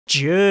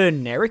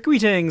Generic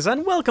greetings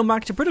and welcome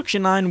back to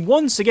Production Line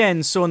once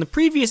again. So in the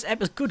previous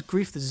episode, good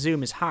grief, the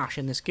zoom is harsh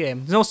in this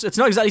game. It's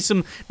not exactly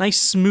some nice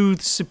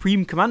smooth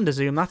Supreme Commander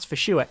zoom, that's for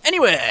sure.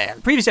 Anyway,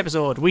 previous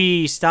episode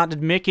we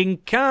started making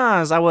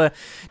cars. Our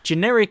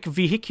generic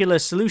vehicular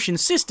solution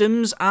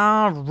systems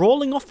are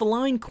rolling off the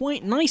line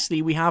quite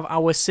nicely. We have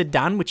our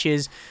sedan, which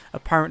is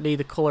apparently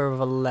the colour of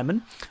a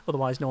lemon,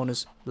 otherwise known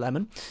as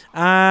lemon.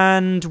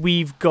 And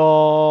we've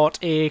got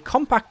a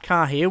compact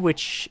car here,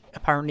 which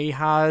apparently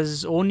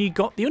has only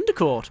got the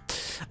undercoat.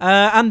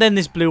 And then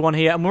this blue one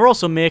here. And we're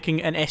also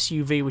making an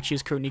SUV, which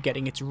is currently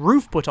getting its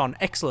roof put on.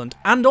 Excellent.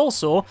 And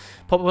also,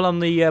 pop up on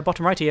the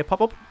bottom right here,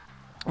 pop up.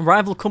 A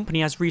rival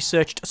company has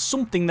researched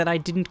something that I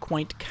didn't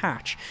quite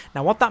catch.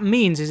 Now, what that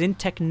means is in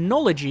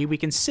technology, we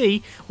can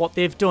see what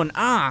they've done.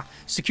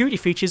 Security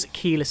features,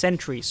 keyless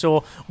entry.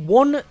 So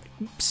one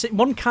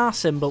car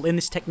symbol in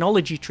this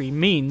technology tree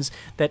means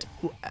that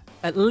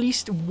at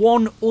least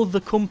one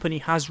other company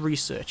has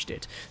researched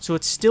it. So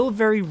it's still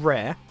very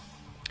rare.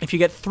 If you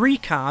get 3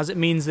 cars, it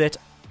means that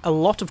a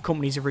lot of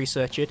companies have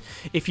researched it.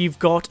 If you've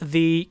got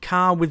the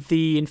car with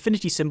the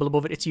infinity symbol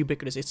above it, it's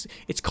ubiquitous.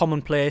 It's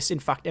commonplace. In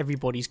fact,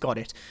 everybody's got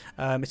it.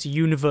 It's a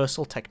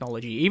universal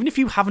technology. Even if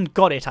you haven't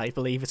got it, I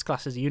believe it's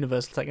classed as a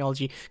universal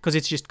technology because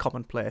it's just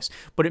commonplace.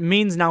 But it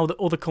means now that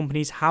other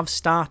companies have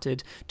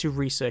started to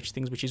research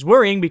things, which is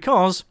worrying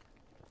because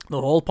the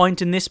whole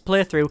point in this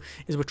playthrough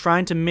is we're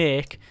trying to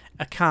make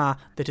a car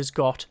that has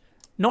got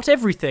not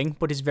everything,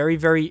 but is very,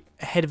 very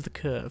ahead of the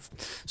curve.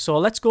 So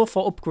let's go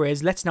for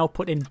upgrades. Let's now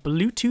put in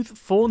Bluetooth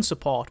phone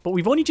support. But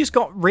we've only just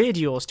got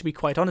radios, to be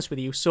quite honest with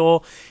you.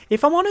 So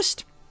if I'm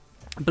honest,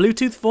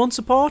 Bluetooth phone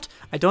support,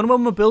 I don't know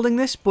when we're building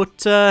this,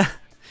 but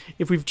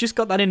if we've just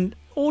got that in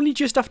only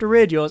just after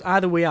radios,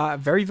 either we are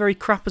very, very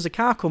crap as a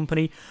car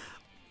company,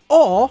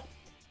 or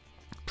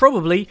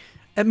probably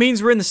it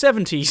means we're in the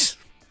 70s.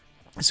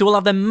 So we'll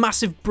have them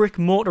massive brick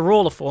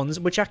Motorola phones,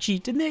 which actually,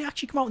 didn't they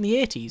actually come out in the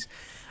 80s?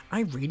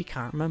 I really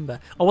can't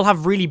remember. Or we'll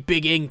have really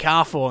big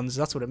in-car phones.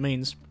 That's what it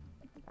means.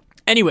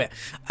 Anyway,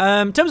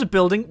 in terms of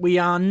building, we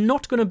are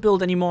not going to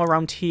build any more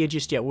around here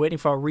just yet. We're waiting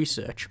for our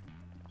research.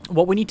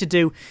 What we need to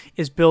do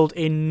is build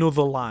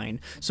another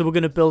line. So we're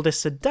going to build a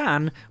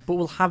sedan, but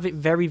we'll have it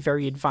very,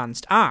 very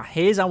advanced.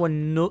 Here's our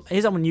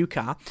new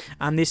car,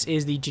 and this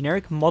is the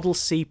generic Model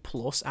C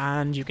Plus,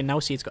 and you can now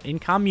see it's got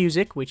in-car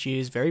music, which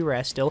is very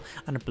rare still,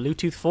 and a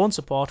Bluetooth phone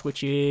support,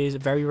 which is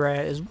very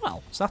rare as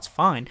well. So that's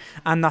fine,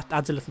 and that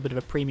adds a little bit of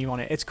a premium on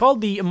it. It's called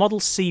the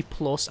Model C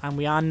Plus, and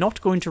we are not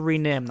going to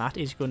rename that.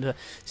 It's going to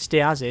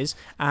stay as is,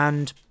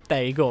 and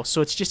there you go.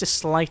 So it's just a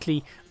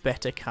slightly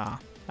better car.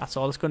 That's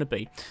all it's going to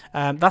be.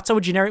 That's our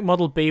generic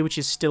Model B, which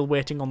is still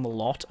waiting on the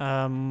lot.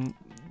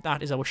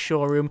 That is our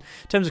showroom.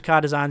 In terms of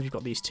car designs, we've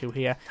got these two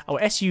here. Our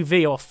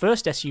SUV, our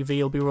first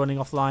SUV, will be running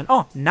offline.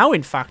 Oh, now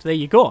in fact, there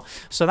you go.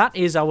 So that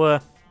is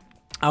our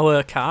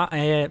car.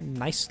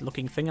 Nice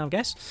looking thing, I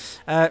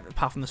guess.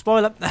 Apart from the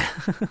spoiler.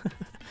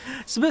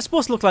 It's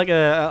supposed to look like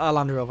a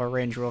Land Rover,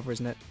 Range Rover,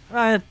 isn't it?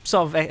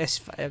 Sort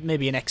of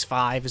maybe an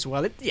X5 as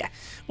well. Yeah,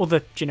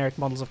 other generic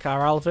models of car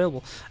are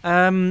available.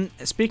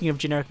 Speaking of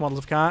generic models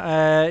of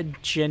car,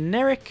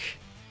 generic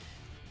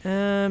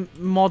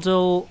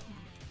model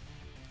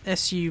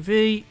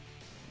SUV.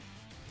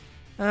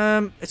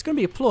 It's going to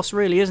be a plus,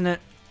 really, isn't it?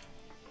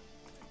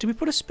 Do we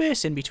put a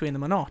space in between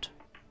them or not?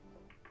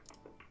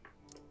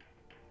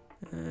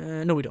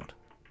 No, we don't.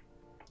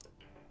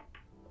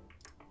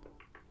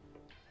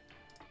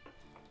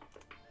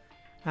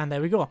 And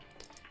there we go.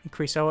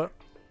 Increase our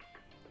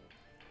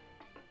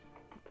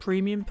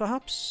premium,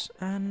 perhaps.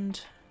 And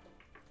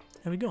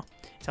there we go.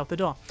 It's out the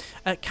door.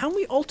 Can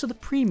we alter the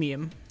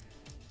premium?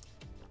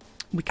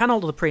 We can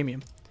alter the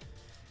premium.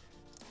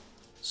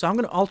 So I'm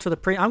going to alter the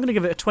premium. I'm going to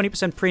give it a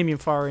 20% premium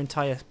for our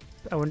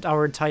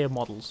entire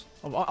models.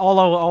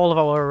 All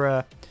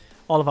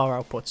of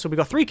our outputs. So we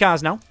got 3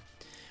 cars now.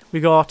 We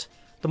got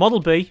the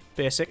Model B,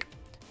 basic,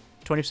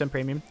 20%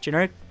 premium.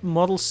 Generic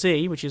Model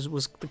C, which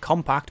was the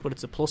compact, but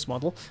it's a plus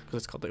model,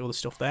 because it's got the other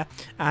stuff there,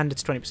 and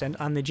it's 20%.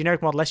 And the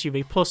generic Model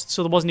SUV plus,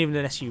 so there wasn't even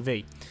an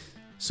SUV.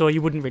 So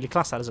you wouldn't really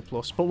class that as a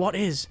plus. But what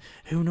is?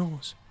 Who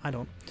knows? I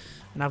don't.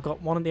 And I've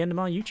got one at the end of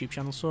my YouTube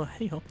channel, so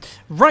hey-ho.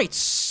 Right,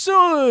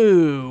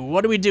 so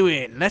what are we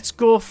doing? Let's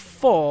go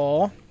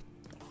for...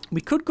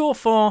 We could go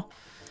for...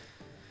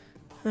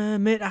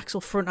 mid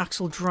axle, front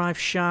axle, drive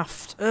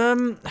shaft.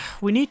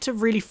 We need to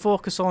really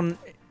focus on,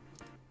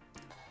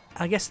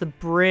 I guess, the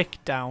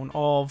breakdown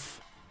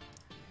of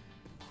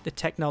the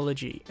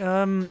technology.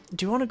 Do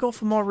you want to go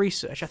for more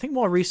research? I think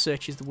more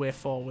research is the way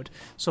forward.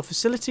 So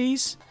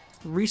facilities,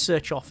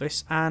 research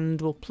office,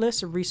 and we'll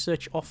place a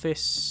research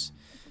office.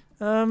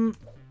 We'll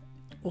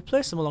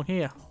place them along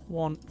here.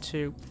 1,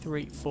 2,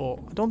 3, 4.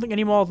 I don't think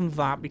any more than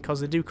that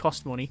because they do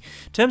cost money.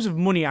 In terms of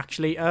money,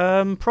 actually,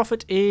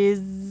 profit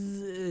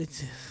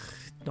is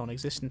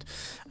non-existent.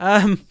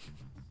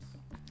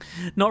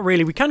 Not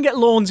really. We can get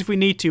loans if we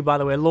need to, by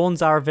the way.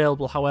 Loans are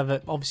available.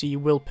 However, obviously you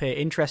will pay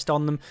interest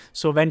on them.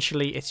 So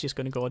eventually it's just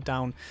going to go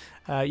down.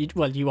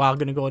 You are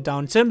going to go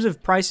down. In terms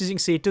of prices, you can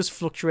see it does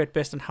fluctuate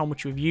based on how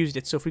much we've used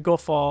it. So if we go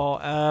for...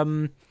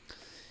 we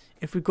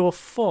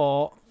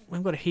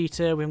haven't got a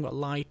heater, we haven't got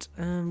light.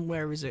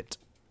 Where is it?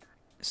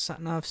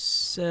 Sat-nav,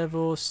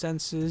 servo,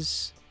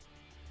 sensors.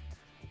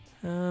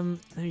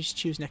 Let me just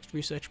choose next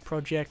research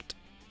project.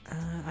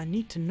 I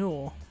need to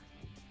know.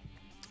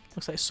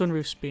 Looks like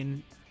sunroof's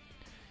been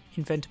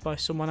invented by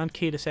someone, and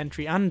keyless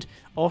entry, and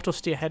auto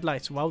steer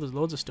headlights. Wow, there's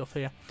loads of stuff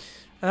here.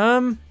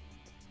 Right,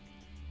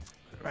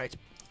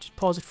 just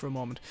pause it for a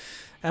moment.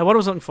 What I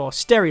was looking for,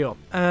 stereo.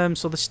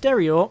 So the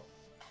stereo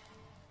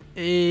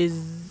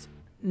is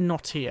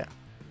not here.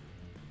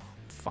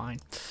 Fine.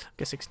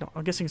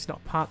 I'm guessing it's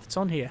not a part that's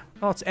on here.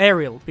 Oh, it's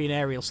aerial, being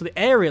aerial. So the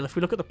aerial, if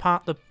we look at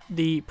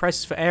the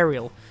prices for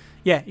aerial,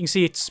 yeah, you can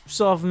see it's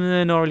sort of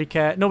nobody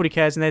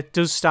cares, and it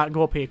does start to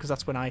go up here because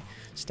that's when I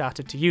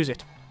started to use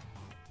it.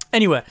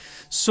 Anyway,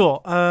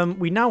 so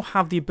we now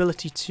have the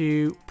ability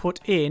to put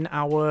in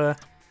our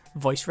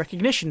voice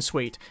recognition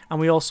suite, and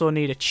we also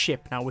need a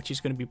chip now, which is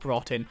going to be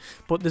brought in.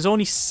 But there's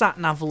only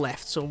sat-nav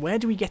left, so where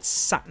do we get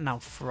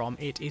sat-nav from?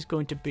 It is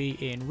going to be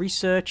in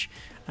research,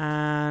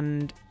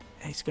 and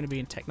it's going to be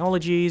in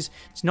technologies.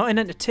 It's not in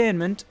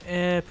entertainment,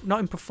 not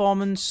in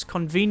performance,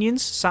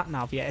 convenience,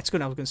 sat-nav. Yeah, I was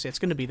going to say it's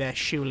going to be there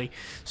surely.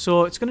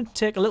 So it's going to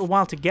take a little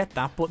while to get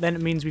that, but then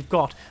it means we've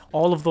got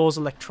all of those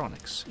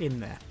electronics in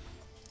there.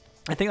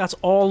 I think that's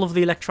all of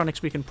the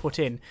electronics we can put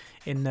in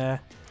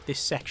this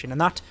section,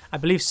 and that, I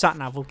believe,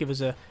 sat-nav will give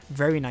us a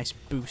very nice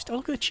boost. Oh,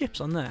 look at the chips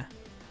on there.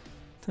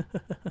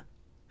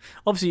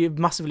 Obviously, you've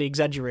massively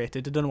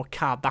exaggerated. I don't know what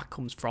card that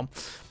comes from,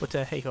 but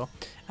hey-ho.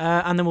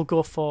 And then we'll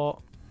go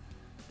for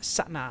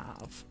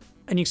sat-nav.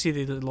 And you can see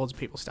that loads of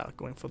people start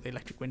going for the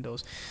electric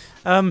windows.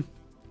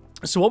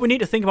 So what we need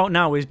to think about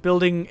now is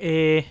building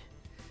a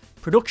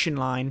production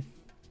line.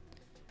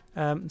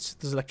 There's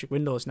electric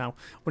windows now.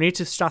 We need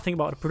to start thinking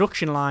about a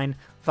production line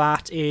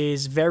that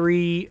is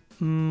very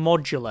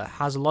modular,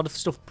 has a lot of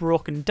stuff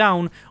broken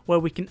down where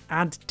we can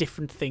add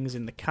different things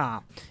in the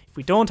car. If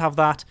we don't have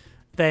that,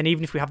 then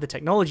even if we have the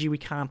technology, we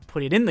can't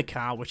put it in the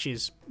car, which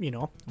is, you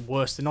know,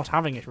 worse than not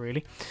having it,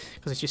 really,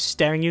 because it's just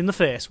staring you in the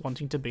face,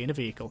 wanting to be in a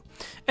vehicle.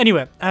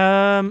 Anyway,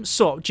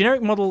 so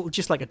generic model,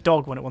 just like a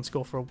dog when it wants to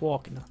go for a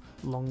walk in a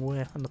long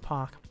way in the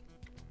park.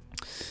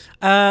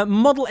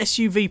 Model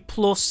SUV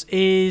Plus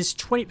is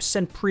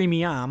 20%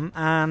 premium,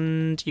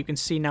 and you can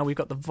see now we've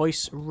got the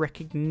voice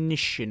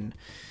recognition.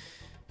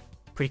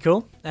 Pretty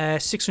cool.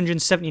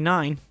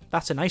 679.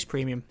 That's a nice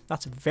premium.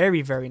 That's a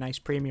very, very nice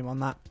premium on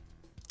that.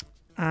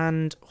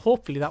 And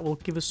hopefully that will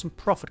give us some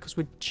profit, because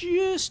we're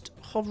just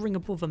hovering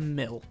above £1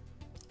 million.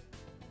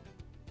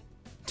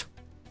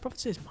 Profit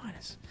says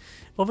minus.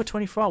 Over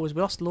 24 hours,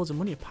 we lost loads of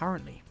money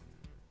apparently.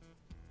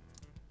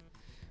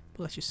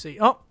 But let's just see.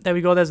 Oh, there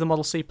we go. There's the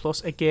Model C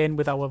Plus again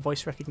with our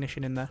voice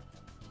recognition in there.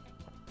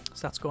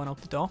 So that's going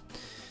out the door.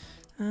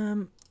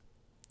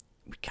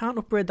 We can't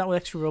upgrade that with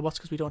extra robots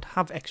because we don't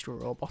have extra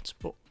robots,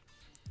 but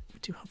we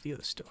do have the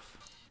other stuff.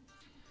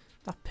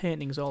 That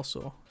painting's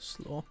also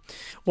slow.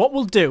 What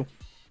we'll do,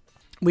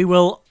 we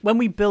will, when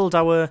we build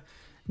our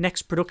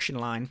next production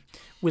line,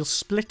 we'll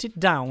split it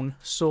down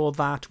so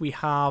that we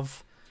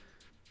have,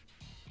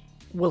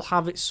 we'll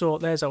have it so,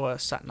 there's our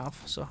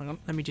sat-nav. So hang on,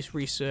 let me just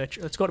research.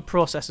 Let's go to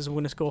processors. We're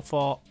going to go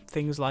for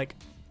things like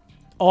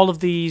all of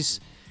these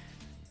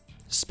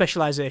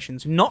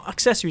specializations, not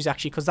accessories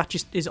actually, because that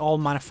just is all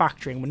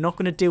manufacturing. We're not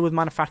going to deal with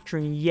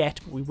manufacturing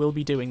yet, but we will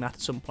be doing that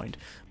at some point.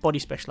 Body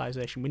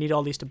specialization. We need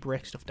all these to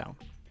break stuff down.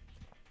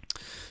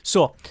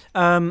 So,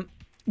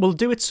 we'll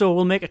do it so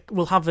we're not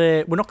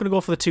going to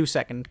go for the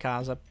 2-second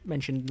cars I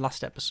mentioned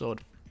last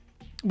episode.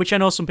 Which I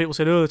know some people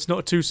said, oh, it's not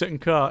a 2-second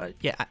car.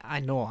 Yeah, I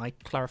know, I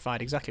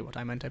clarified exactly what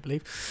I meant, I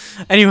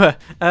believe. Anyway,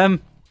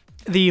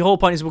 the whole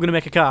point is we're going to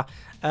make a car,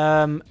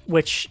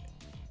 which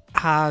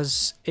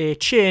has a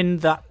chain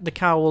that the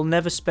car will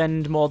never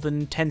spend more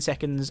than 10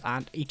 seconds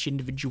at each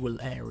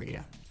individual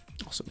area.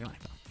 Or something like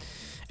that.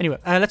 Anyway,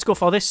 let's go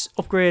for this.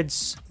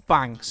 Upgrades,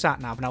 bang,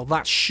 sat-nav. Now,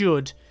 that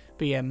should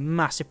be a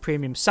massive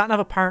premium. Sat-nav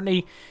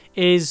apparently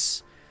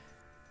is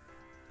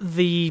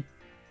the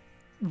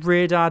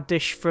radar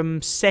dish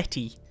from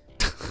SETI.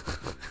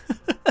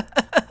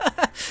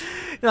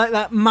 Like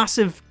that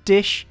massive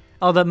dish,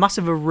 or that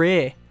massive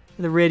array.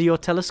 The radio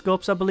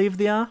telescopes, I believe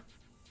they are.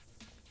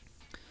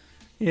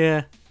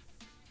 Yeah.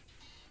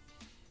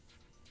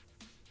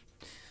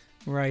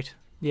 Right.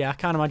 Yeah, I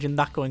can't imagine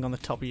that going on the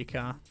top of your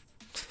car.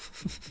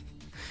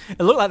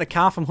 It looked like the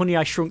car from Honey,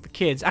 I Shrunk the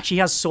Kids. Actually,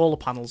 he has solar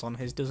panels on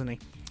his, doesn't he?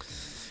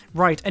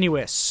 Right,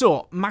 anyway,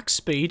 so, max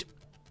speed.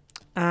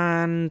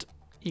 And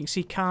you can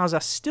see cars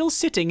are still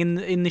sitting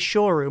in the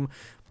showroom,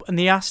 and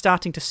they are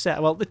starting to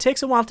sell. Well, it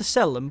takes a while to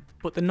sell them,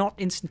 but they're not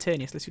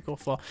instantaneous. Let's go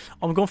for...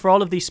 I'm going for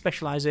all of these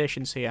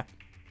specializations here.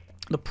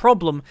 The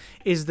problem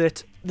is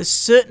that there's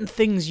certain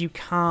things you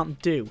can't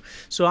do.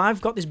 So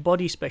I've got this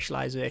body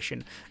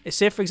specialization.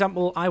 Say, for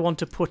example, I want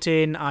to put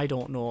in, I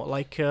don't know,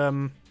 like,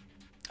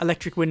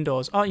 electric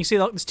windows. Oh, you see,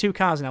 look, there's 2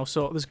 cars now,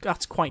 so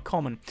that's quite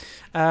common.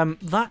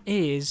 That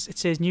is, it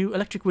says new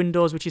electric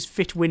windows, which is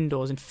fit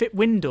windows, and fit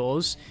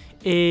windows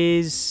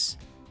is,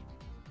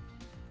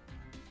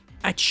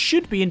 it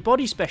should be in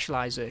body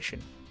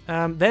specialization.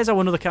 There's our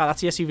another car,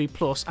 that's the SUV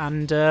Plus,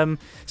 and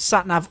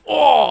sat-nav.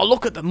 Oh,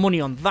 look at the money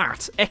on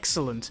that.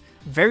 Excellent.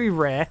 Very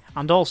rare,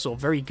 and also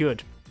very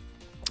good.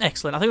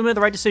 Excellent. I think we made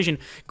the right decision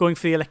going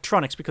for the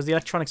electronics, because the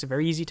electronics are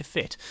very easy to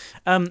fit.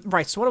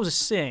 Right, so what I was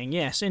saying,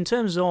 yes, in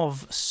terms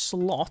of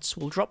slots,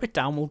 we'll drop it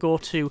down, we'll go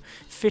to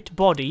fit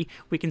body.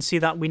 We can see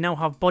that we now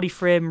have body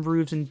frame,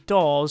 roofs, and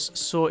doors,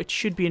 so it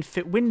should be in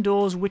fit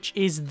windows, which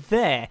is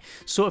there.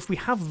 So if we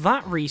have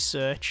that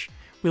research,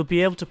 we'll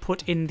be able to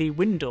put in the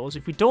windows.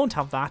 If we don't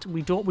have that,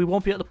 we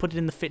won't be able to put it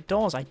in the fit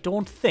doors, I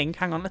don't think.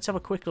 Hang on, let's have a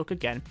quick look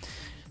again.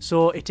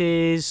 So it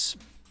is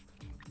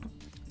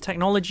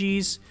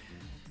technologies.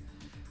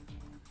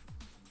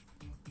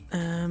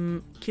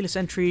 Keyless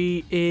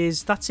entry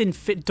is, that's in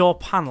fit door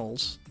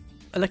panels.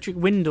 Electric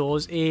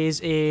windows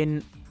is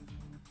in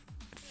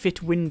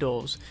fit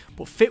windows.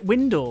 But fit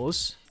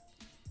windows,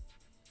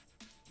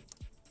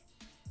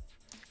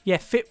 yeah,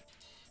 fit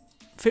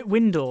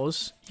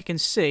windows, you can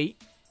see,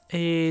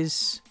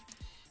 is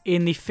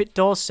in the fit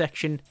doors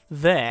section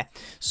there.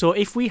 So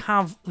if we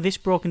have this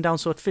broken down,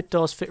 so it fit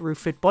doors, fit roof,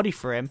 fit body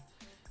frame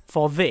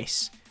for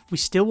this, we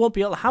still won't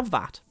be able to have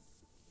that.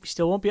 We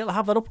still won't be able to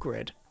have that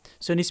upgrade.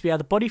 So it needs to be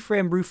either body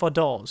frame, roof, or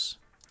doors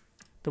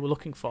that we're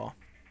looking for.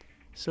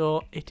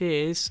 So it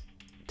is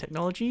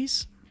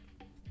technologies.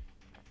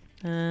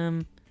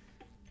 That's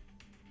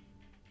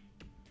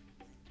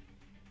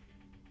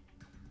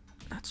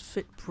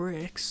fit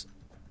brakes.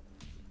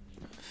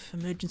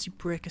 Emergency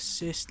brake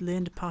assist,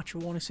 lane departure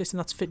warning system,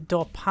 that's fit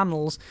door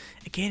panels.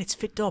 Again, it's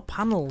fit door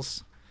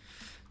panels.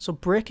 So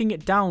breaking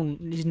it down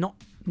is not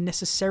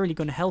necessarily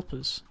going to help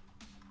us.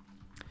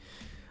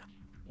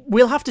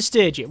 We'll have to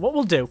stage it. What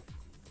we'll do,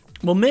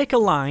 we'll make a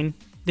line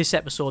this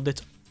episode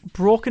that's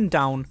broken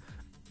down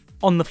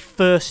on the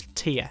first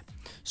tier.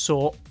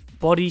 So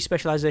body,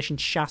 specialization,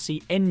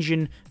 chassis,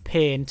 engine,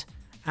 paint,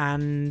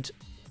 and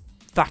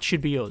that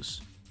should be us.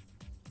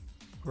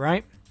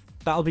 Right?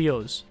 That'll be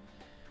us.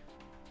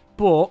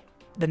 But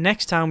the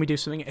next time we do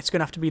something, it's going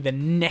to have to be the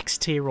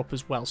next tier up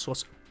as well. So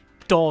it's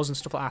doors and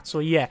stuff like that. So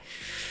yeah,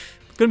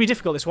 it's going to be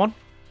difficult, this one.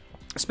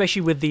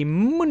 Especially with the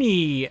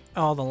money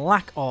or the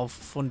lack of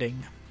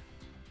funding.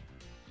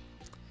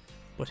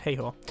 But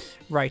hey-ho.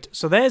 Right,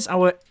 so there's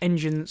our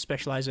engine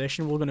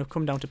specialization. We're going to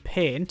come down to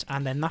paint,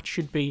 and then that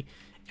should be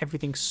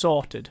everything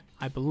sorted,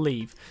 I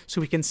believe.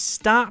 So we can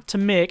start to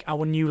make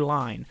our new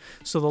line.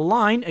 So the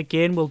line,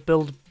 again, will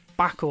build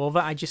back over.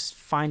 I just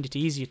find it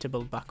easier to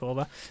build back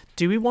over.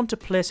 Do we want to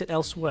place it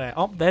elsewhere?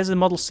 Oh, there's a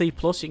Model C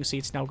Plus. You can see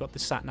it's now got the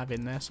sat-nav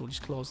in there, so we'll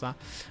just close that.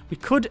 We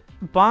could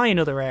buy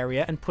another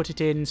area and put it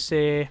in,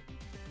 say,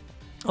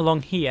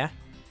 along here.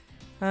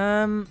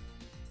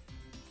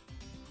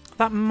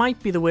 That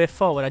might be the way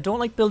forward. I don't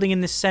like building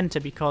in this centre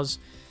because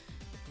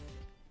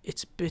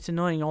it's a bit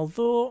annoying,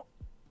 although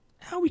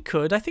we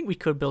could. I think we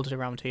could build it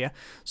around here.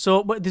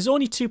 So, but there's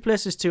only 2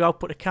 places to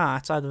output a car.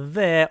 It's either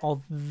there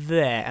or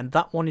there, and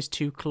that one is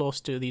too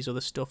close to these other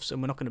stuffs,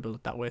 and we're not going to build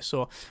it that way.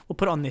 So we'll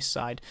put it on this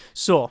side.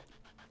 So,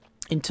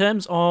 in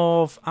terms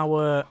of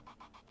our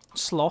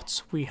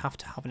slots, we have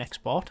to have an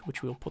export,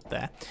 which we'll put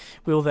there.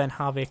 We'll then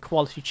have a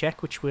quality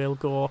check, which will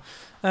go.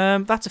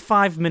 That's a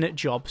 5-minute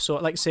job. So,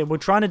 like I say, we're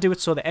trying to do it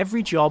so that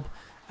every job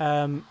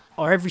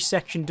or every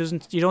section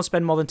you don't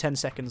spend more than 10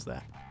 seconds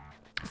there.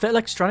 Fit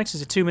electronics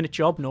is a 2-minute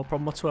job, no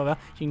problem whatsoever.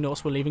 You can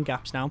notice we're leaving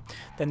gaps now.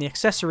 Then the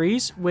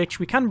accessories, which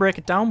we can break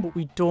it down, but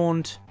we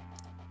don't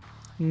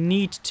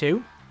need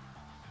to.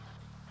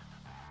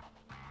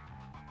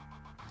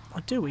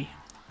 Or do we?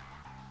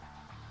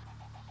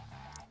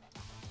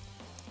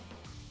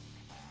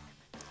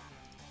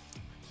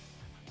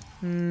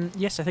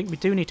 Yes, I think we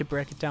do need to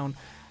break it down.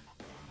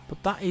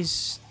 But that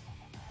is...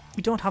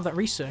 we don't have that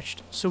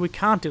researched, so we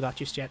can't do that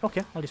just yet.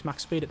 Okay, I'll just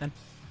max speed it then.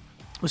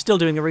 We're still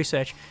doing the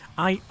research.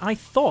 I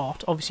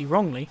thought, obviously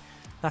wrongly,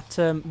 that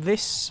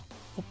this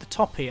up the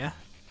top here...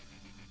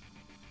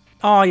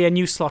 oh yeah,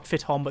 new slot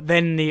fit home, but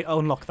then they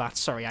unlock that.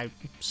 Sorry, I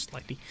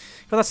slightly...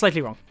 got that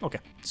slightly wrong. Okay,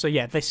 so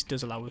yeah, this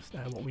does allow us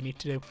what we need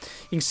to do.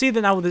 You can see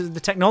that now the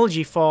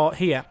technology for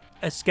here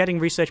is getting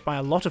researched by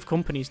a lot of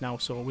companies now,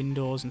 so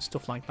Windows and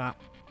stuff like that.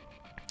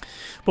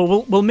 But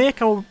we'll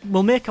make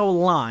our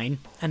line,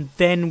 and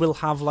then we'll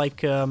have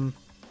like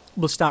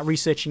we'll start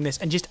researching this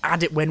and just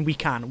add it when we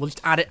can. We'll just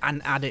add it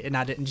and add it and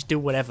add it and just do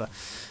whatever.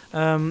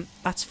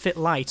 That's fit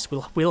lights.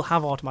 We'll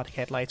have automatic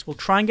headlights. We'll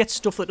try and get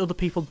stuff that other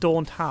people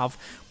don't have.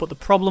 But the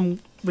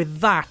problem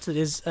with that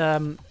is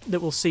that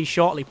we'll see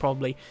shortly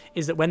probably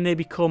is that when they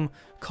become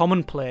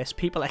commonplace,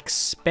 people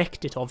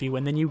expect it of you,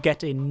 and then you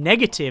get a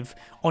negative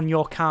on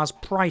your car's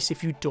price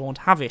if you don't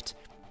have it.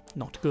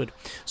 Not good.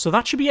 So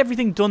that should be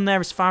everything done there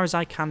as far as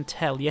I can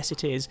tell. Yes,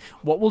 it is.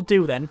 What we'll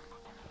do then,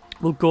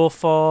 We'll go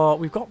for...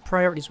 We've got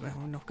priorities. We're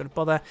not going to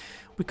bother.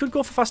 We could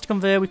go for faster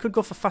conveyor. We could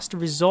go for faster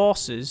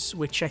resources,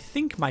 which I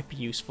think might be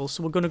useful.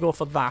 So we're going to go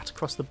for that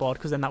across the board,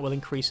 because then that will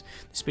increase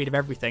the speed of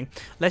everything.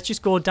 Let's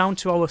just go down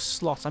to our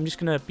slots. I'm just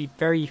going to be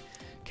very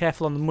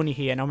careful on the money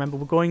here. Now, remember,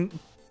 we're going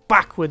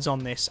backwards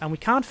on this, and we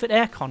can't fit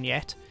aircon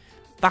yet.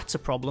 That's a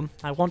problem.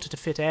 I wanted to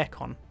fit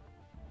aircon.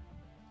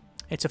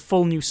 It's a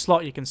full new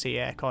slot, you can see,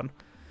 aircon.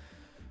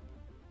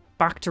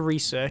 Back to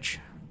research.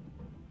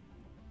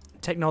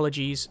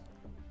 Technologies.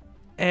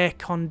 Air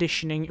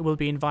conditioning, it will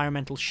be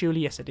environmental,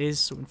 surely. Yes, it is.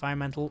 So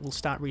environmental, we'll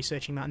start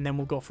researching that, and then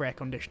we'll go for air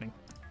conditioning.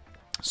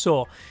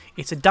 So,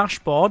 it's a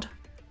dashboard,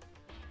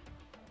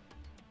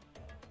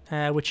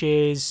 which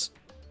is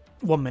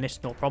 1 minute,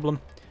 no problem.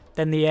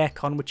 Then the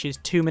aircon, which is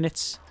 2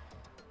 minutes.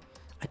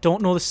 I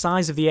don't know the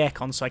size of the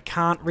aircon, so I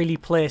can't really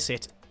place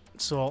it.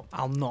 So,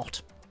 I'll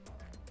not.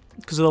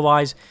 Because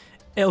otherwise,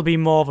 it'll be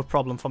more of a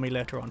problem for me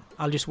later on.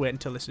 I'll just wait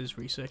until this is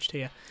researched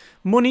here.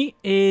 Money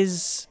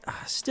is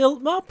still...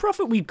 Well,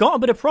 profit. We've got a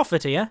bit of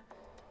profit here.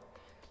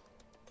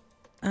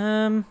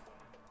 That's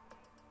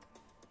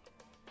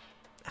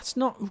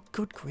not... Oh,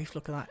 good grief,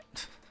 look at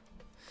that.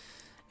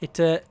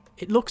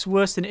 It looks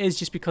worse than it is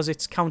just because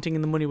it's counting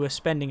in the money we're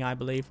spending, I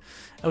believe.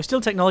 We're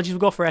still technologies. We'll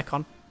go for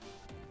aircon.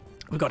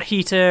 We've got a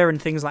heater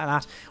and things like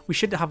that. We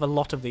should have a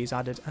lot of these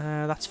added.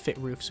 That's fit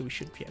roof, so we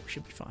should be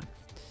fine.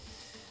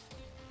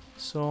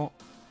 So...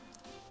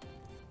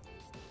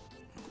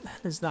 What the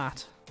hell is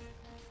that?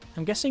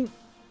 I'm guessing...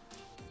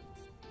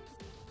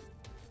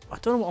 I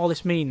don't know what all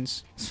this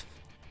means. It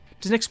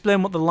doesn't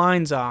explain what the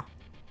lines are.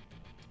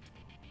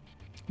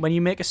 When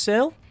you make a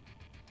sale?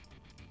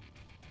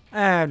 No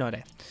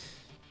idea.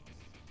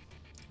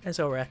 There's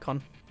our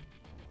aircon.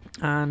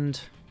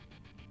 And...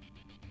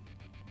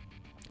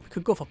 we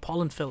could go for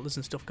pollen filters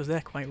and stuff because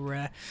they're quite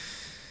rare.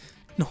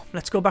 No,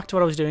 let's go back to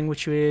what I was doing,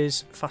 which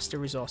is faster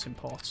resource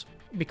imports.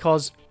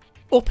 Because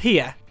up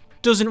here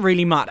doesn't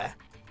really matter.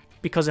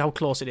 Because of how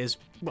close it is.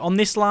 On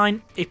this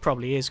line, it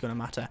probably is going to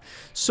matter.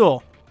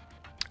 So,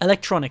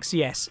 electronics,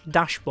 yes.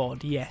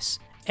 Dashboard, yes.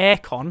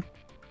 Aircon.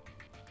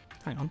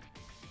 Hang on.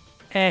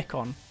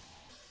 Aircon.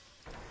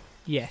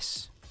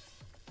 Yes.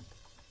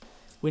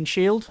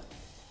 Windshield.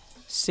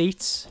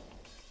 Seats.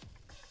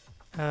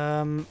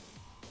 Let me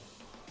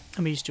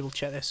just double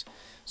check this.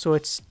 So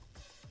it's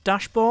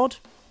dashboard.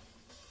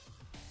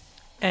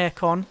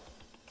 Aircon.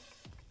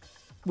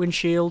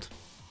 Windshield.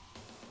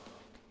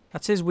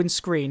 That says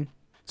windscreen.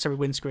 Sorry,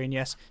 windscreen,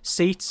 yes.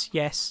 Seats,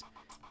 yes.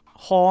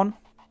 Horn.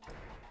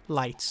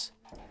 Lights.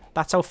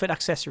 That's how fit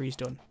accessories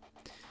done.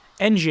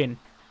 Engine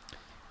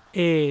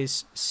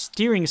is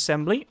steering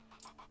assembly.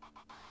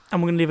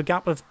 And we're going to leave a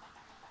gap of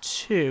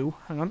 2.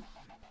 Hang on.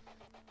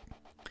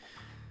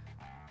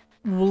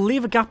 We'll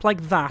leave a gap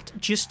like that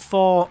just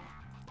for...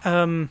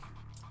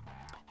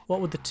 what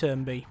would the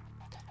term be?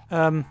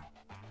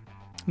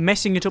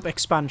 Messing it up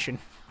expansion.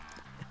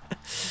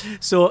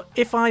 So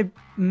if I...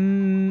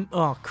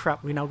 oh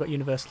crap, we now got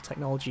universal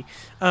technology.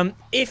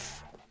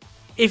 If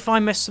I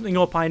mess something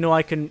up, I know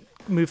I can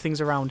move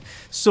things around.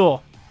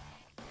 So,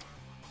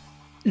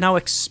 now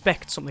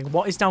expect something.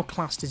 What is now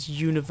classed as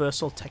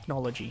universal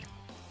technology?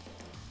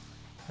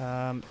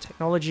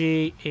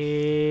 Technology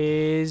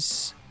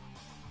is...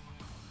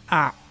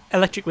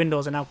 electric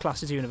windows are now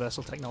classed as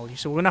universal technology.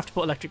 So we're going to have to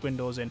put electric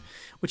windows in,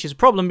 which is a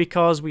problem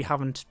because we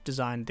haven't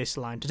designed this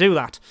line to do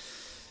that.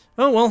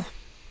 Oh well.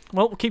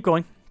 Well, we'll keep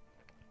going.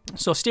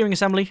 So, steering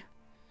assembly.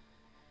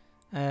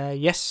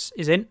 Yes,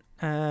 is in.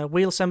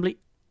 Wheel assembly.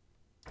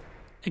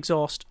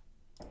 Exhaust.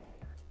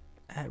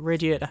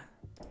 Radiator.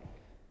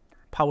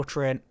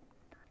 Powertrain.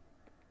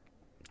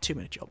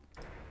 2-minute job.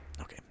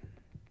 Okay.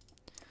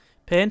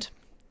 Paint.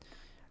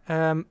 We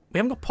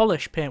haven't got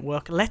polish paint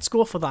work. Let's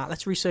go for that.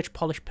 Let's research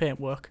polish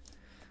paint work.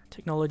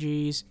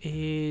 Technologies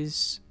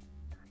is...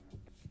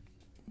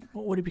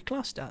 what would it be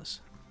classed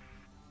as?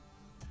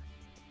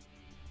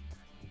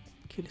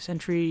 Keyless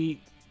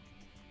entry...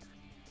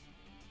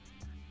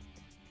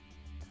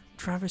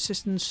 driver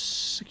assistance,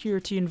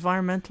 security,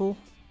 environmental...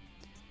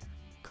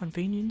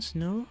 convenience?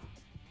 No?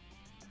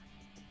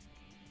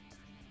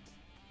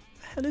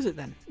 The hell is it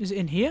then? Is it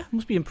in here? It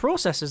must be in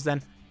processes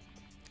then.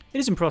 It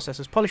is in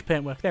processes. Polish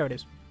paintwork. There it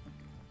is.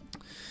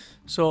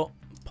 So,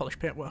 polish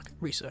paintwork.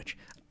 Research.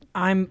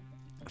 I'm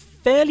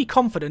fairly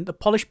confident that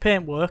polish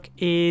paintwork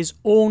is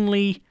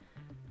only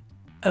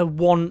a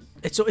 1...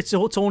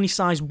 It's only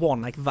size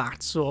 1, like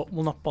that. So,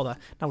 we'll not bother.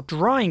 Now,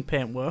 drying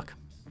paintwork...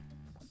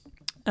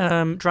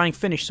 drying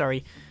finish,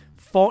 sorry.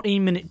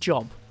 14-minute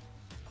job.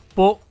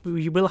 But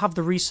we will have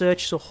the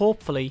research, so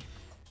hopefully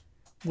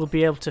we'll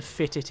be able to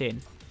fit it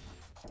in.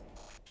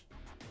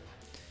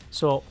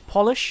 So,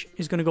 polish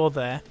is going to go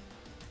there.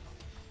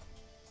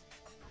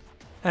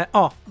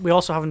 Oh, we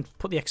also haven't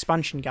put the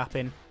expansion gap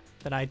in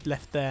that I'd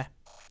left there.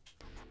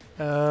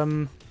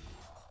 To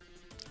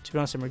be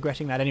honest, I'm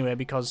regretting that anyway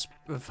because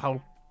of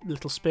how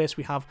little space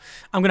we have.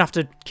 I'm going to have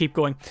to keep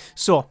going.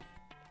 So,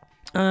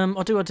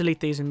 I'll delete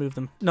these and move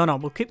them. No,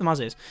 we'll keep them as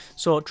is.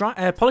 So,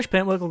 polish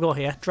paintwork will go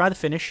here. Dry the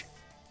finish.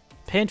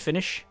 Paint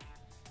finish.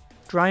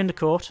 Dry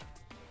undercoat.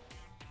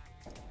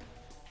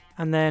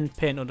 and then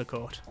paint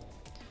undercoat.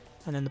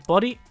 And then the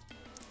body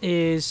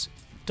is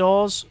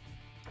doors,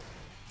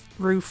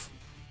 roof,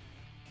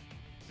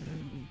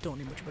 don't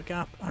need much of a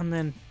gap, and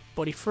then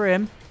body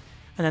frame,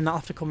 and then that'll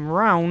have to come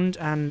round,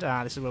 and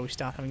this is where we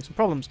start having some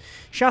problems.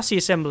 Chassis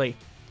assembly,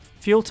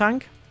 fuel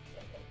tank,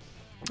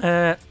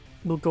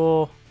 will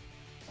go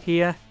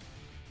here,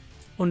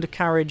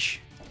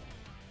 undercarriage,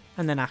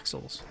 and then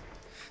axles.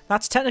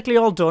 That's technically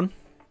all done,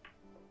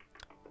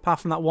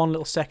 apart from that one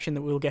little section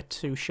that we'll get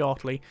to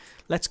shortly.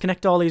 Let's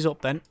connect all these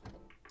up then.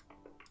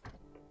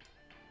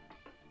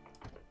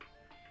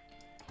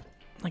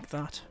 Like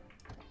that.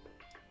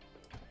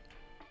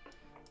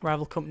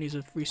 Rival companies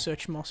have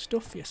researched more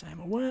stuff, yes I am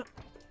aware.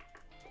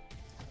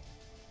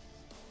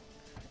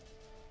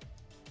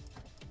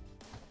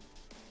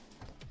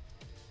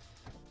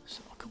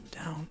 So I'll come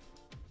down.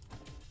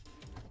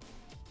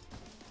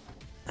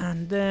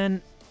 And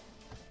then,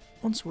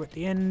 once we're at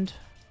the end,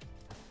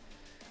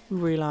 we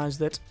realise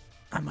that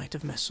I might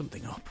have messed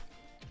something up.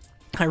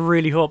 I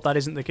really hope that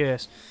isn't the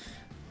case.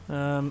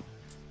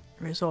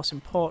 Resource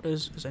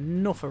importers, there's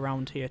enough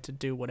around here to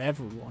do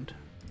whatever we want.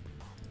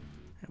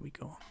 There we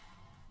go.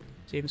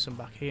 There's even some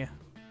back here.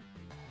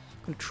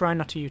 I'm going to try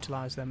not to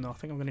utilise them though. I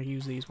think I'm going to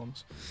use these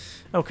ones.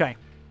 Okay.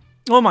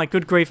 Oh my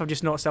good grief, I've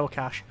just noticed our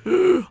cache.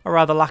 Or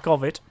rather lack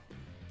of it.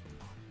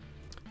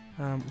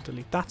 We'll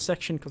delete that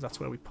section because that's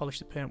where we polish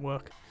the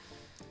paintwork.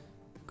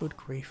 Good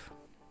grief.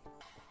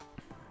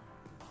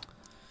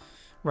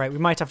 Right, we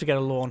might have to get a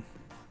loan.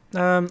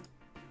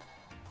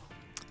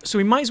 So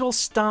we might as well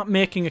start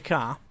making a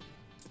car.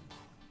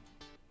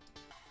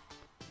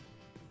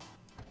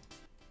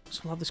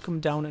 So we'll have this come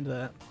down into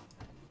there.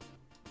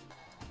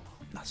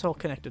 That's all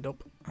connected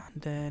up.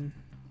 And then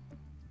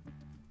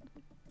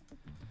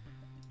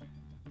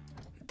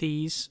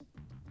these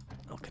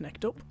will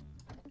connect up.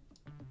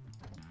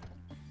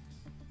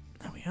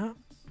 There we are.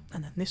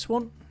 And then this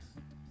one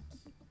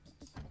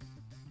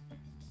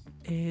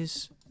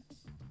is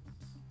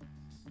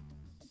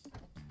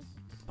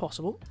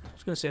possible. I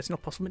was going to say it's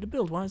not possible to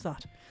build. Why is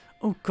that?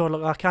 Oh god,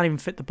 look, I can't even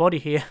fit the body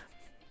here.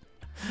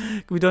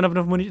 We don't have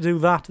enough money to do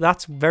that.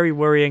 That's very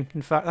worrying.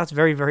 In fact, that's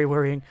very, very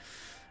worrying.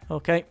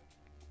 Okay.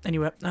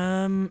 Anyway,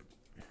 I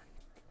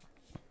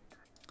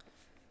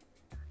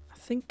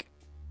think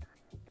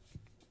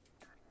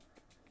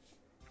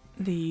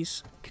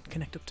these can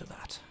connect up to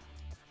that.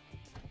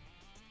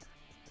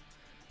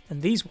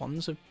 And these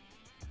ones are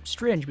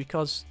strange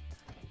because...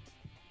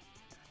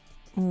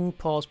 Ooh,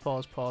 pause.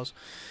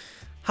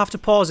 Have to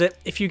pause it.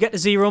 If you get to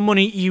 0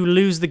 money, you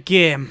lose the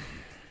game.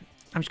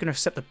 I'm just going to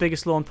accept the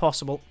biggest loan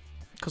possible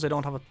because I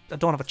don't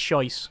have a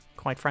choice,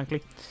 quite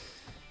frankly.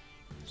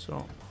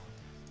 So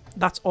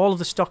that's all of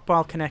the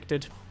stockpile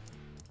connected.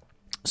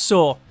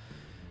 So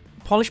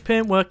polished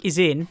paintwork is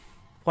in.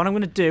 What I'm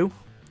going to do,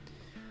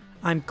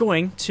 I'm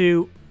going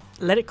to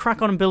let it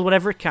crack on and build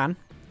whatever it can,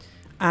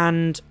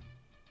 and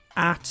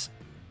at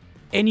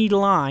any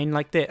line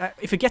like that,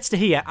 if it gets to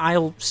here,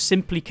 I'll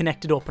simply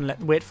connect it up and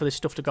wait for this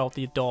stuff to go out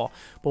the door.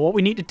 But what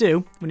we need to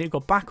do, we need to go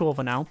back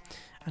over now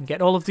and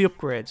get all of the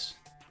upgrades.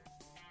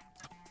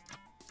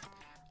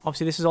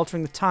 Obviously this is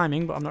altering the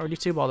timing, but I'm not really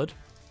too bothered.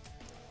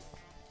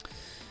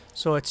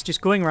 So it's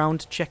just going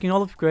around, checking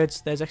all the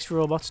upgrades. There's extra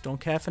robots, don't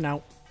care for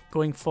now.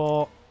 Going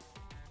for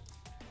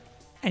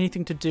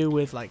anything to do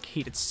with like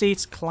heated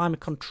seats,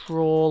 climate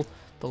control,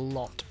 the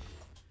lot.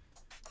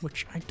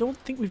 Which I don't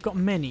think we've got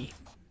many.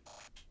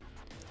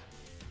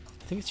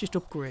 I think it's just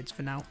upgrades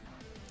for now.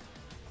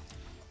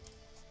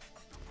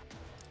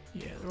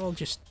 Yeah, they're all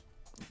just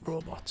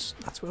robots.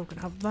 That's where we're going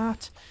to have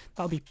that.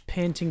 That'll be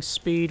painting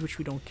speed, which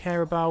we don't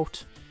care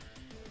about.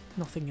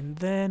 Nothing in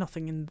there,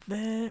 nothing in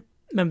there.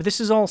 Remember,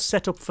 this is all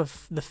set up for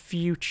the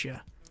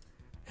future.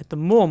 At the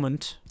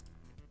moment,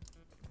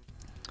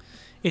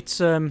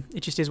 it's it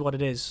just is what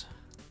it is.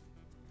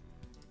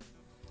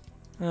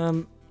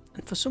 And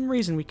for some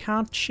reason we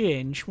can't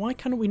change. Why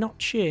can't we not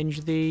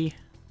change the...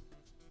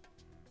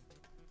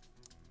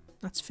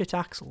 That's fit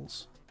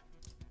axles.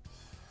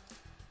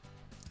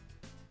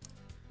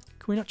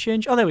 Can we not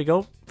change? Oh, there we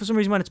go. For some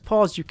reason when it's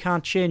paused you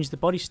can't change the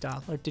body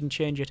style. I didn't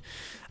change it.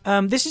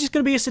 This is just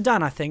going to be a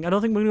sedan, I think. I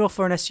don't think we're going to go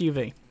for an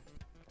SUV.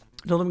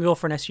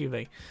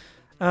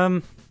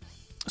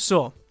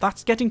 So,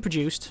 that's getting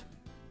produced.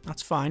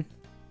 That's fine.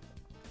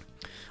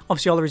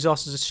 Obviously all the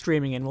resources are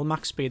streaming in. We'll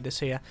max speed this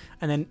here.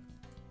 And then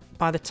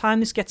by the time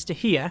this gets to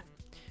here,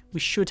 we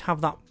should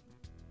have that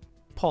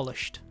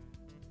polished.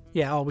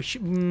 Yeah, or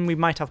we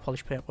might have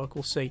polished paintwork,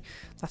 we'll see.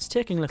 That's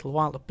taking a little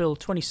while to build,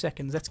 20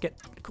 seconds. Let's get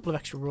a couple of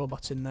extra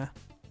robots in there.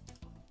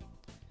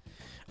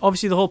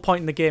 Obviously the whole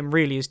point in the game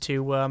really is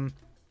to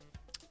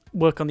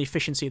work on the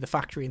efficiency of the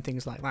factory and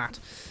things like that.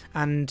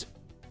 And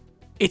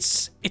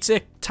it's a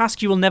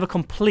task you will never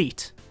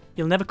complete.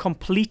 You'll never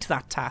complete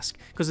that task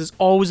because there's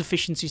always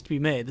efficiencies to be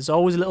made. There's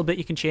always a little bit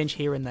you can change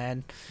here and there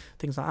and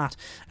things like that.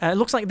 It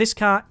looks like this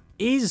car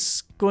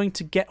is going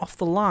to get off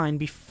the line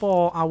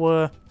before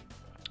our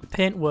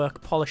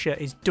paintwork polisher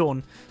is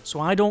done, so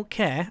I don't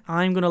care.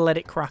 I'm going to let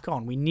it crack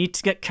on. We need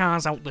to get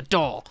cars out the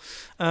door.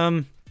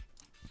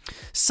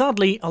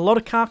 Sadly, a lot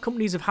of car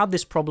companies have had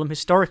this problem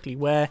historically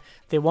where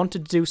they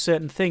wanted to do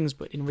certain things,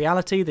 but in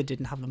reality they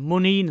didn't have the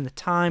money and the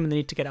time and they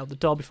need to get out the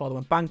door before they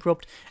went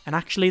bankrupt. And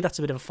actually that's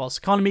a bit of a false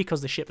economy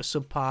because they ship a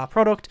subpar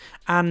product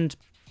and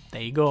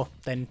there you go,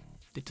 then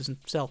it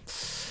doesn't sell.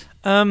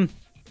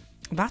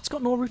 That's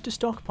got no route to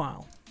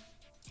stockpile.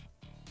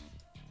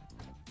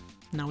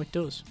 Now it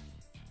does.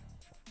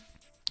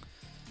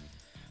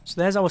 So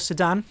there's our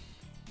sedan.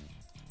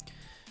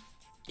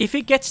 If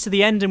it gets to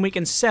the end and we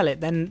can sell it,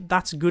 then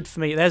that's good for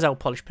me. There's our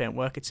polished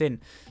paintwork. It's in.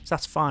 So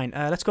that's fine.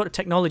 Let's go to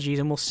technologies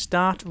and we'll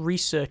start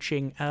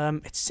researching.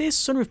 It says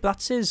sunroof, but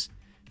that says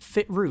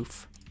fit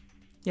roof.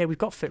 Yeah, we've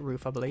got fit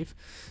roof, I believe.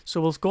 So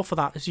we'll go for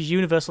that. This is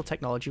universal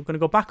technology. We're going to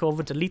go back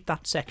over, delete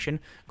that section,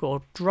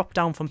 go drop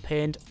down from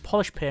paint,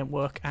 polish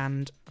paintwork,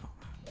 and... Oh,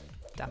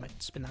 damn it,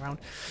 spin that around.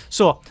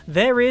 So,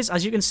 there is,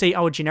 as you can see,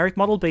 our generic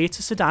Model B. It's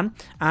a sedan,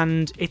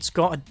 and it's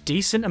got a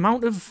decent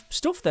amount of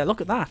stuff there.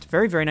 Look at that.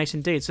 Very, very nice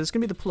indeed. So, it's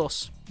going to be the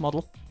Plus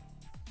model.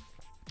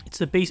 It's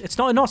the B... It's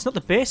not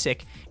the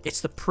basic.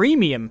 It's the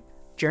premium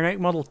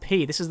generic Model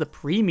P. This is the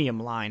premium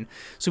line.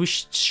 So, we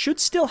should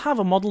still have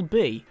a Model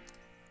B.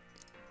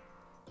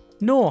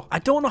 No, I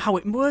don't know how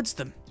it words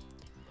them.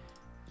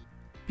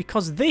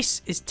 Because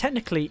this is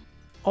technically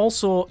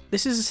also...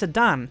 This is a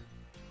sedan.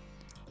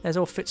 There's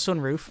our fit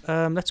sunroof.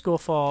 Let's go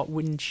for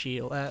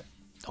windshield.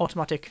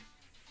 Automatic...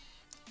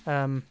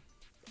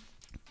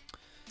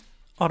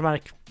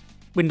 automatic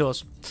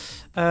windows.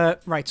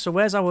 Right, so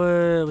where's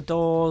our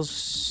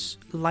doors,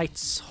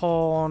 lights,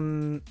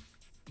 horn,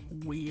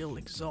 wheel,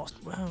 exhaust?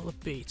 Well, it'll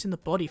be. It's in the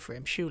body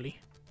frame,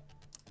 surely.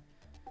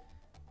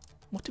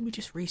 What did we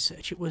just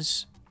research? It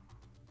was...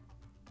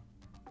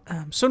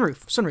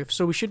 sunroof.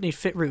 So we should need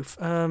fit roof.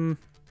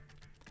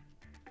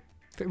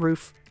 Fit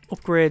roof,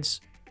 upgrades,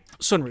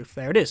 sunroof.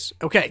 There it is.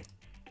 Okay.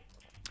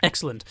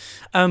 Excellent.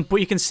 But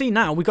you can see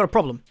now we've got a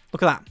problem.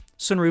 Look at that.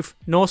 Sunroof,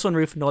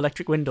 no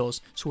electric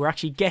windows. So we're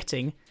actually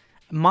getting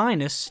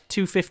minus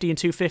 250 and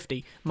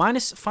 250.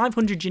 Minus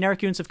 500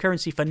 generic units of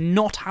currency for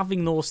not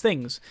having those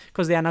things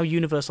because they are now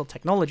universal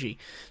technology.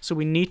 So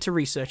we need to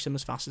research them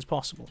as fast as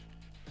possible.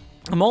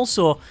 I'm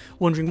also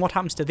wondering what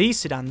happens to these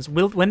sedans.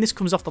 When this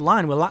comes off the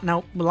line, will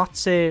that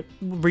say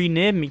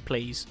rename me,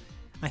 please?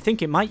 I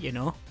think it might, you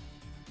know.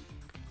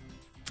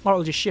 Or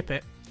I'll just ship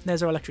it.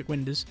 There's our electric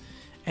windows.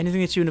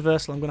 Anything that's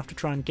universal, I'm gonna have to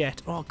try and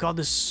get. Oh god,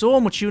 there's so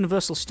much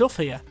universal stuff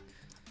here.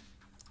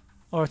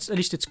 Or at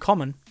least it's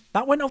common.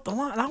 That went out the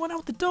line. That went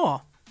out the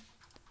door.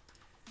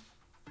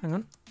 Hang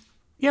on.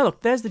 Yeah,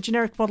 look, there's the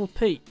generic Model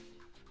P.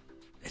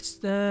 It's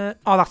the.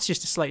 Oh, that's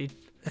just a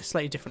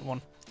slightly different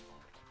one.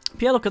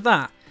 But yeah, look at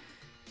that.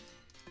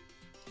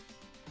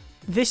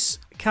 This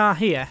car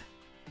here,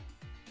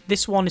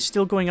 this one is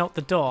still going out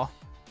the door.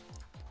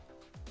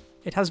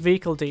 It has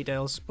vehicle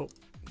details, but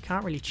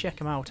can't really check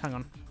them out. Hang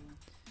on.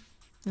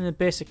 In a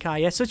basic car,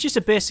 yeah. So it's just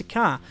a basic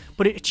car,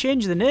 but it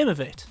changed the name of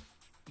it.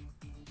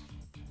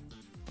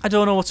 I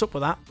don't know what's up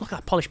with that. Look at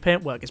that polished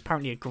paintwork. It's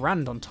apparently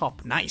 $1,000 on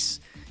top. Nice.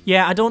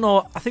 Yeah, I don't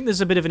know. I think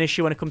there's a bit of an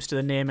issue when it comes to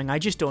the naming. I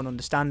just don't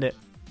understand it.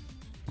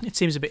 It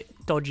seems a bit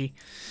dodgy.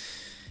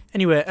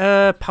 Anyway,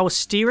 power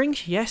steering,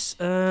 yes.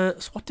 So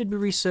what did we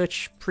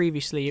research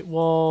previously? It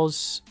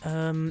was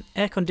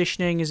air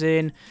conditioning is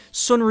in,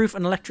 sunroof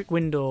and electric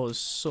windows.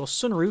 So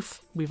sunroof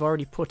we've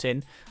already put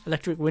in.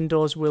 Electric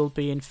windows will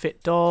be in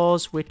fit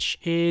doors, which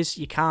is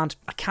I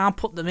can't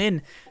put them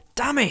in.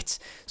 Damn it!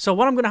 So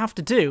what I'm going to have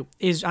to do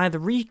is either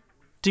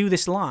redo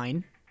this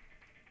line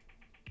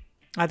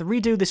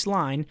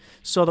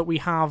so that we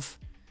have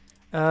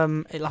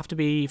it'll have to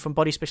be from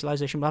body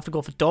specialization. We'll have to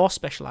go for door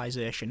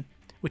specialization,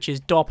 which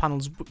is door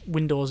panels,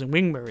 windows, and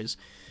wing mirrors,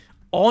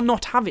 or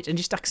not have it and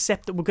just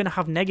accept that we're going to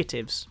have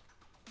negatives.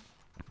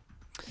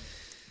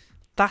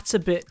 That's a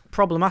bit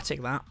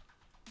problematic, that.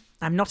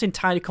 I'm not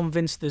entirely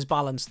convinced there's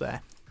balance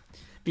there,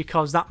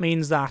 because that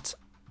means that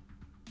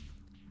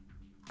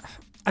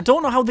I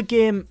don't know how the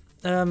game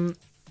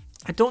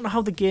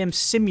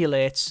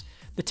simulates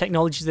the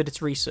technologies that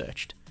it's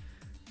researched.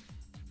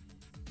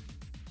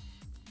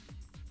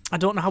 I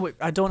don't know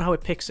how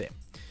it picks it,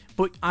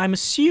 but I'm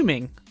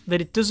assuming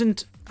that it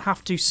doesn't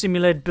have to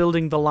simulate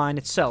building the line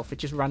itself. It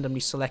just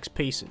randomly selects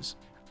pieces.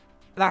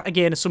 That,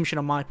 again, assumption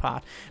on my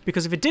part.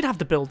 Because if it did have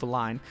to build the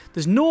line,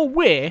 there's no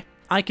way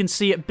I can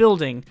see it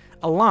building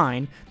a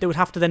line that would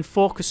have to then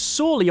focus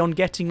solely on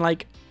getting,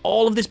 like,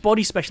 all of this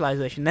body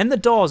specialization, then the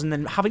doors, and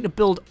then having to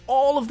build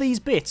all of these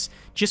bits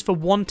just for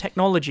one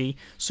technology,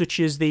 such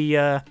as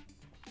the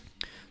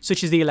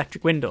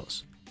electric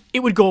windows.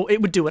 It would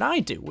do what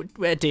I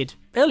did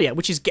earlier,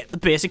 which is get the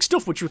basic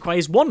stuff, which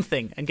requires one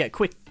thing, and get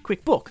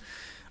quick buck.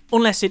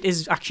 Unless it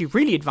is actually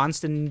really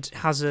advanced and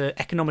has an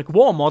economic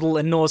war model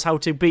and knows how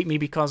to beat me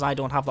because I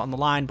don't have that on the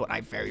line, but I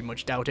very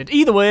much doubt it.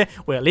 Either way,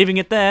 we're leaving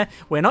it there.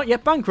 We're not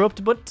yet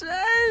bankrupt, but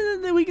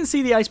we can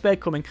see the iceberg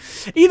coming.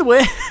 Either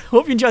way,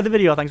 hope you enjoyed the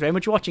video. Thanks very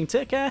much for watching.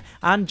 Take care,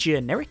 and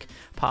generic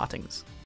partings.